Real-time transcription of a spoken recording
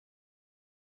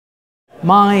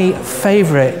My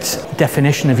favourite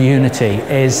definition of unity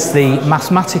is the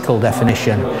mathematical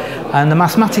definition, and the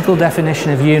mathematical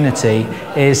definition of unity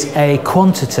is a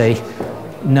quantity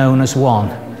known as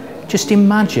one. Just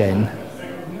imagine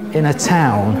in a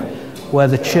town where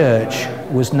the church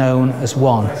was known as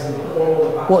one.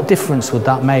 What difference would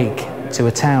that make to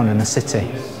a town and a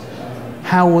city?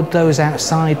 How would those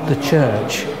outside the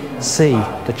church see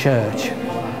the church?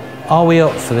 Are we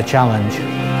up for the challenge?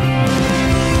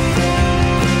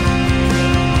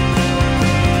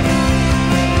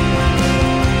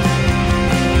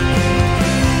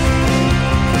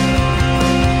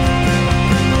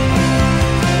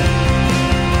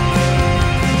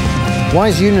 Why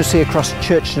is unity across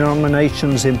church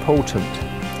denominations important?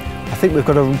 I think we've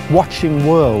got a watching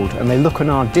world and they look on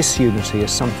our disunity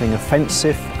as something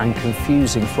offensive and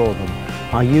confusing for them.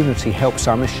 Our unity helps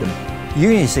our mission.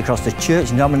 Unity across the church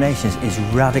denominations is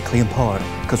radically important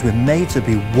because we're made to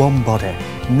be one body,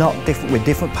 not different with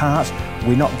different parts.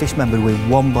 We're not dismembered, we're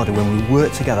one body. When we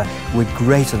work together, we're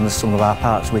greater than the sum of our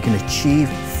parts. We can achieve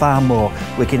far more,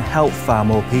 we can help far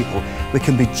more people. We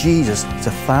can be Jesus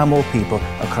to far more people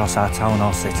across our town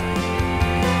or city.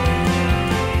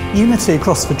 Unity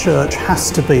across the church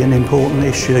has to be an important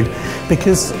issue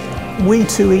because we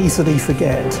too easily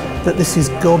forget that this is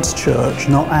God's church,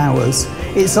 not ours.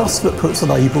 It's us that puts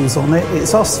labels on it,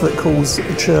 it's us that calls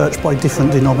a church by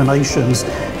different denominations,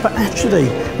 but actually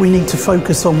we need to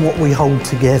focus on what we hold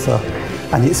together,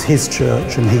 and it's His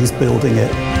church and He's building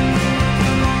it.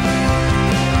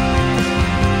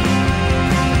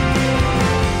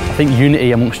 I think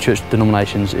unity amongst church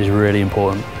denominations is really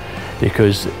important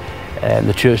because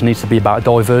the church needs to be about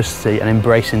diversity and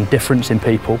embracing difference in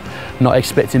people, not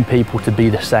expecting people to be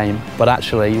the same, but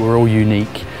actually we're all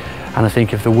unique. And I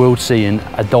think if the world's seeing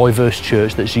a diverse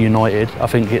church that's united, I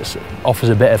think it offers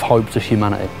a bit of hope to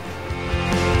humanity.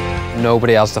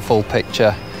 Nobody has the full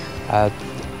picture.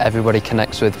 Everybody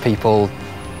connects with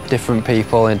different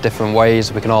people in different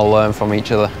ways. We can all learn from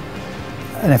each other.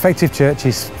 An effective church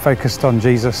is focused on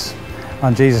Jesus'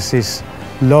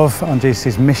 love, on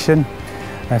Jesus' mission.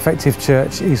 An effective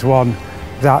church is one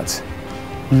that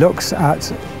looks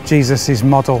at Jesus'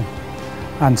 model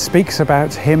and speaks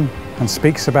about Him and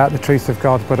speaks about the truth of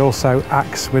God, but also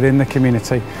acts within the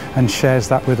community and shares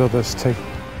that with others too.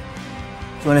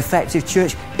 So an effective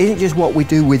church isn't just what we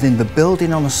do within the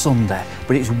building on a Sunday,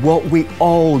 but it's what we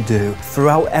all do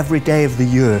throughout every day of the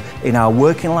year, in our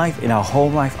working life, in our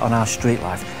home life, on our street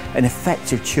life. An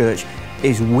effective church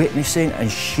is witnessing and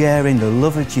sharing the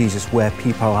love of Jesus where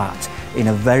people are at in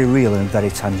a very real and very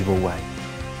tangible way.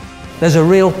 There's a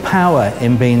real power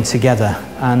in being together,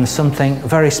 and something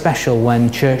very special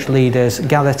when church leaders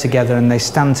gather together and they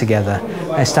stand together.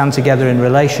 They stand together in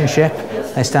relationship,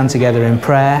 they stand together in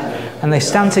prayer, and they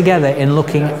stand together in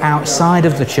looking outside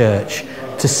of the church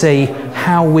to see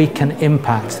how we can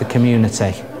impact the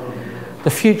community.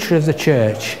 The future of the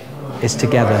church is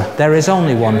together. There is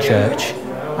only one church,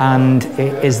 and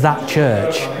it is that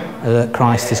church that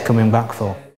Christ is coming back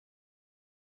for.